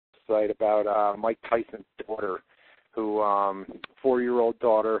website about Mike Tyson's daughter, who 4-year-old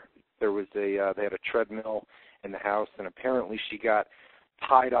daughter. There was they had a treadmill in the house, and apparently she got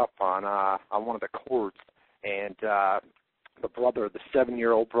tied up on one of the cords, and the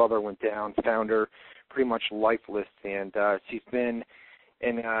 7-year-old brother went down, found her pretty much lifeless, and she's been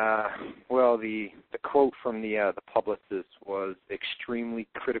in the quote from the publicist was extremely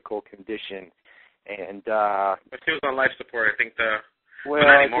critical condition, and but she was on life support. I think I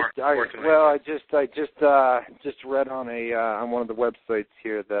just read on one of the websites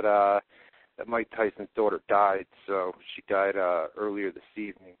here that Mike Tyson's daughter died. So she died earlier this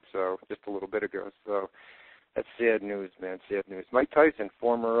evening, so just a little bit ago. So that's sad news, man. Sad news. Mike Tyson,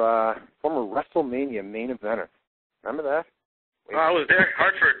 former WrestleMania main eventer. Remember that? Oh, I was there,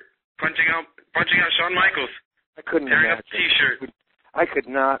 Hartford, punching out Shawn Michaels. I couldn't tearing imagine. Up the T-shirt. I could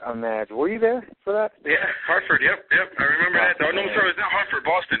not imagine. Were you there for that? Yeah, Hartford. Yep. I remember that. Oh, no, sorry, it's not Hartford.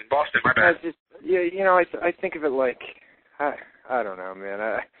 Boston. My bad. I think of it like I don't know, man.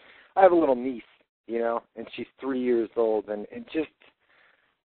 I have a little niece, and she's 3 years old, and just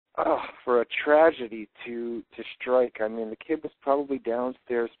for a tragedy to strike. I mean, the kid was probably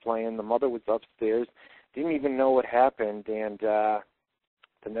downstairs playing. The mother was upstairs. Didn't even know what happened, and the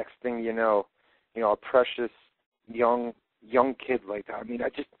next thing you know, a precious young kid like that. I mean,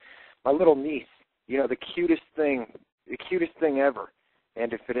 my little niece, the cutest thing ever.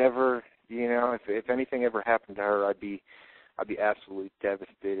 And if it ever, if anything ever happened to her, I'd be absolutely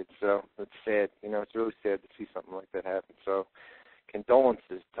devastated. So it's sad. It's really sad to see something like that happen. So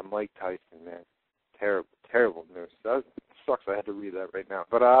condolences to Mike Tyson, man. Terrible news. That sucks. I had to read that right now.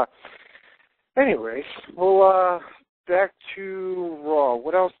 But anyways, well, back to Raw.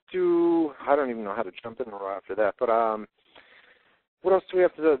 What else I don't even know how to jump into Raw after that, but what else do we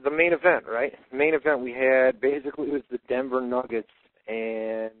have to the main event, right? The main event we had, basically, it was the Denver Nuggets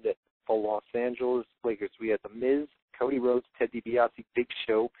and the Los Angeles Lakers. We had The Miz, Cody Rhodes, Ted DiBiase, Big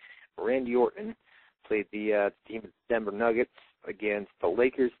Show, Randy Orton played the team of the Denver Nuggets against the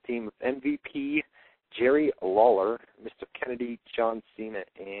Lakers team of MVP, Jerry Lawler, Mr. Kennedy, John Cena,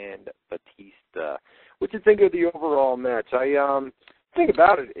 and Batista. What do you think of the overall match? The thing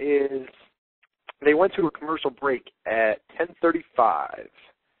about it is they went to a commercial break at 10:35, a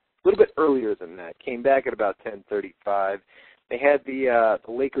little bit earlier than that. Came back at about 10:35. They had the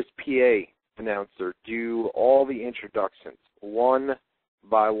Lakers PA announcer do all the introductions one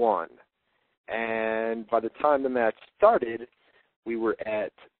by one, and by the time the match started, we were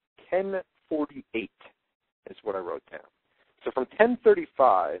at 10:48 is what I wrote down. So from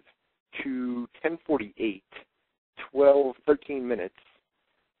 10:35 to 10:48, 13 minutes,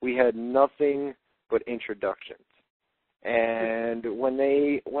 we had nothing but introductions. And when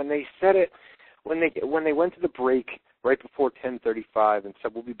they said it, when they went to the break right before 10:35 and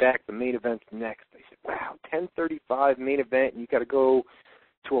said we'll be back, the main event's next, they said, wow, 10:35 main event, and you got to go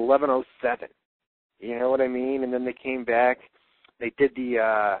to 11:07. You know what I mean? And then they came back, they did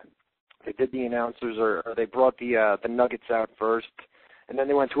the announcers, or they brought the Nuggets out first, and then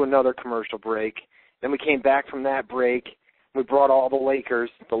they went to another commercial break. Then we came back from that break. We brought all the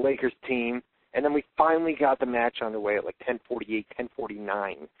Lakers team, and then we finally got the match underway at like 10:48,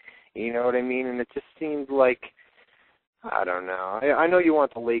 10:49. You know what I mean? And it just seemed like, I don't know. I know you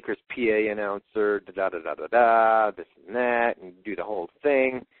want the Lakers PA announcer, da-da-da-da-da, this and that, and do the whole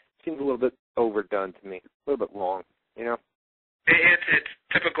thing. Seems a little bit overdone to me, a little bit long, It's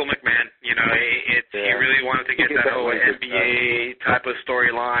typical McMahon, He really wanted to get that whole NBA type of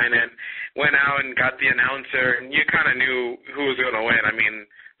storyline, and went out and got the announcer, and you kind of knew who was going to win. I mean,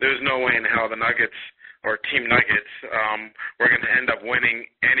 there's no way in hell the Nuggets or Team Nuggets were going to end up winning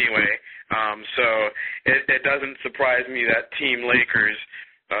anyway. So it doesn't surprise me that Team Lakers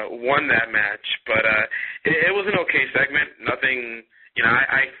won that match, but it was an okay segment. Nothing,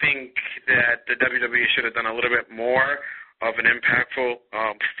 I think that the WWE should have done a little bit more of an impactful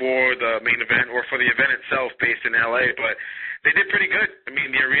for the main event or for the event itself based in L.A., but they did pretty good. I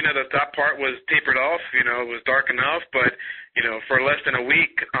mean, the arena, the top part was tapered off, it was dark enough, but, for less than a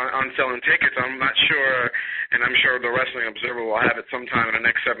week on selling tickets, I'm not sure, and I'm sure the Wrestling Observer will have it sometime in the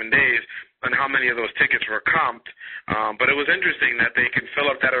next 7 days, on how many of those tickets were comped. But it was interesting that they could fill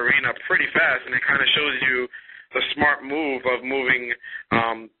up that arena pretty fast, and it kind of shows you the smart move of moving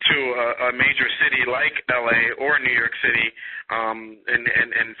to a major city like L.A. or New York City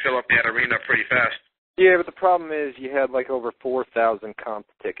and fill up that arena pretty fast. Yeah, but the problem is you had like over 4,000 comp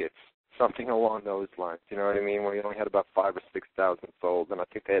tickets, something along those lines. You know what I mean? Where you only had about 5,000 or 6,000 sold, and I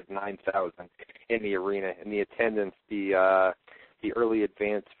think they had 9,000 in the arena. And the attendance, the early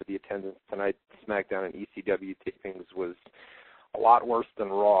advance for the attendance tonight, SmackDown and ECW tapings was a lot worse than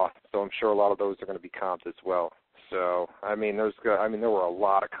Raw. So I'm sure a lot of those are going to be comped as well. So I mean, there were a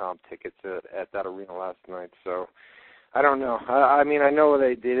lot of comp tickets at that arena last night. So I don't know. I mean, I know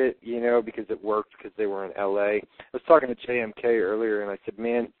they did it, because it worked because they were in L.A. I was talking to JMK earlier, and I said,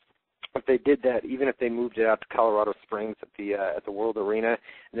 man, if they did that, even if they moved it out to Colorado Springs at the World Arena,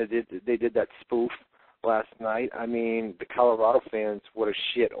 and they did that spoof last night, I mean, the Colorado fans would have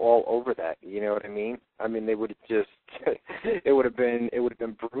shit all over that. You know what I mean? I mean, they would have just it would have been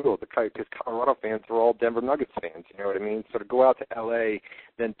brutal because Colorado fans were all Denver Nuggets fans. You know what I mean? So to go out to L.A.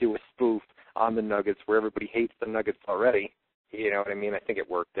 then do a spoof on the Nuggets where everybody hates the Nuggets already, you know what I mean? I think it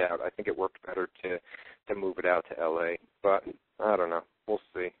worked out. I think it worked better to move it out to L.A. But I don't know. We'll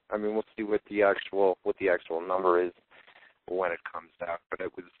see. I mean, we'll see what the actual number is when it comes out. But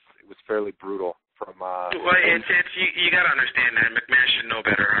it was fairly brutal. Well, you got to understand that McMahon should know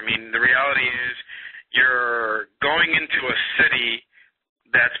better. I mean, the reality is you're going into a city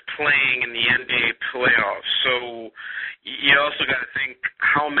that's playing in the NBA playoffs. So you also got to think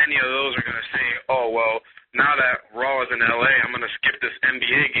how many of those are going to say, oh, well, now that Raw is in L.A., I'm going to skip this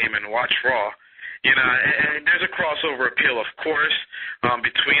NBA game and watch Raw. And there's a crossover appeal, of course,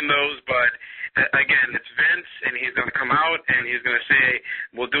 between those, but again, it's Vince, and he's going to come out, and he's going to say,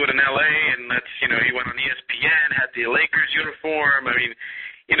 we'll do it in L.A., and he went on ESPN, had the Lakers uniform. I mean,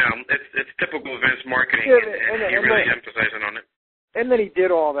 it's typical Vince marketing, and he really emphasizing on it. And then he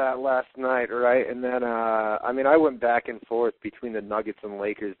did all that last night, right? And then, I went back and forth between the Nuggets and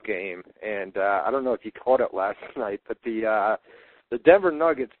Lakers game, and I don't know if you caught it last night, but the Denver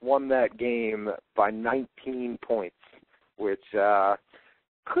Nuggets won that game by 19 points, which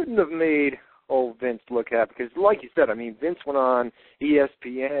couldn't have made old Vince look happy. Because like you said, I mean, Vince went on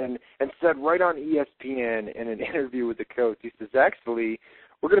ESPN and said right on ESPN in an interview with the coach, he says, actually,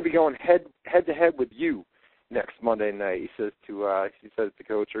 we're going to be going head-to-head with you next Monday night, he says to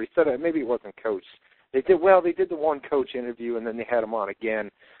coach, or he said maybe it wasn't coach. They did the one coach interview, and then they had him on again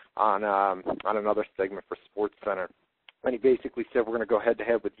on another segment for SportsCenter. And he basically said, we're going to go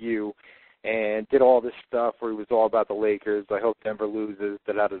head-to-head with you, and did all this stuff where he was all about the Lakers. I hope Denver loses,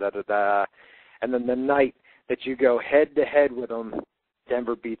 da-da-da-da-da. And then the night that you go head-to-head with them,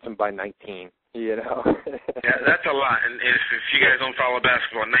 Denver beats them by 19, Yeah, that's a lot. And if you guys don't follow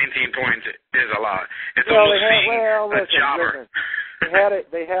basketball, 19 points is a lot. It's almost a jobber.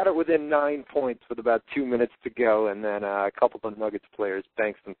 They had it within 9 points with about 2 minutes to go, and then a couple of the Nuggets players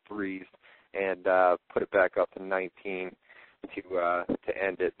banked some threes and put it back up to 19 to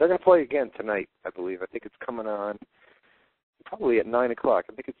end it. They're going to play again tonight, I believe. I think it's coming on probably at 9 o'clock.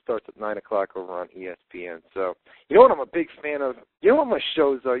 I think it starts at 9 o'clock over on ESPN. So, you know what I'm a big fan of? You know what my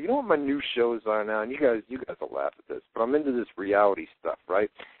shows are? You know what my new shows are now? And you guys will laugh at this, but I'm into this reality stuff,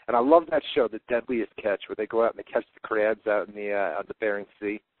 right? And I love that show, The Deadliest Catch, where they go out and they catch the crabs out in the Bering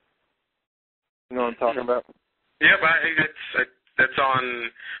Sea. You know what I'm talking about? Yeah, but I think that's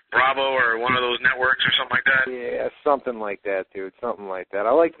on Bravo or one of those networks or something like that. Yeah, something like that, dude. Something like that.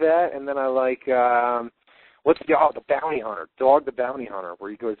 I like that, and then I like the Bounty Hunter, Dog the Bounty Hunter,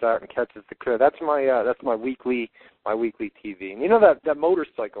 where he goes out and catches the crab. That's my weekly TV. And you know that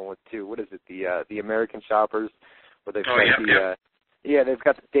motorcycle one too. What is it? The American Shoppers, where they've got they've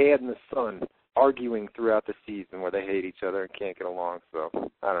got the dad and the son arguing throughout the season where they hate each other and can't get along. So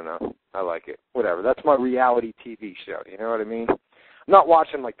I don't know. I like it. Whatever. That's my reality TV show. You know what I mean? I'm not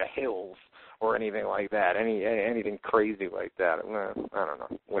watching like The Hills or anything like that. Anything crazy like that. I don't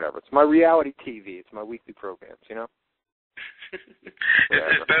know. Whatever. It's my reality TV. It's my weekly programs. You know.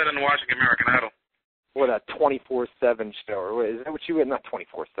 It's better than watching American Idol. Or that 24/7 show. Or is that what you? Not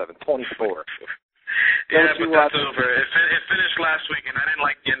 24/7. 24. Yeah, but that's over. It finished last week, and I didn't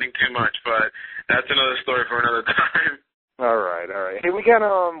like the ending too much, but that's another story for another time. All right. Hey, we got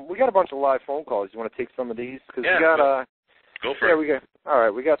a bunch of live phone calls. You want to take some of these? Because we got go for it.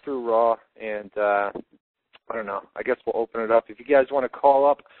 We got through Raw, and I don't know. I guess we'll open it up. If you guys want to call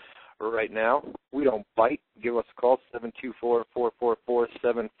up right now, we don't bite. Give us a call,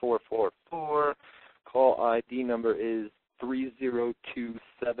 724-444-7444. Call ID number is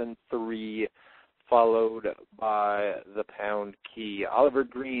 30273, followed by the pound key. Oliver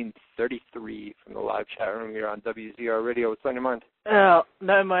Green, 33, from the live chat room here on WZR Radio. What's on your mind? Not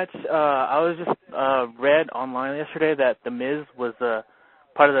much. I was just read online yesterday that The Miz was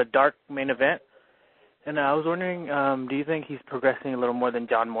part of the Dark main event, and I was wondering, do you think he's progressing a little more than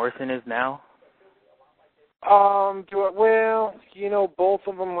John Morrison is now? Well, both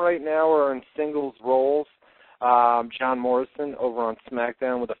of them right now are in singles roles. John Morrison over on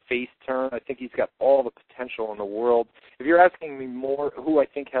SmackDown with a face turn. I think he's got all the potential in the world. If you're asking me more, who I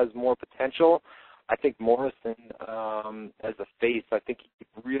think has more potential, I think Morrison, as a face, I think he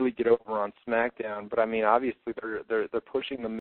could really get over on SmackDown. But I mean, obviously they're pushing the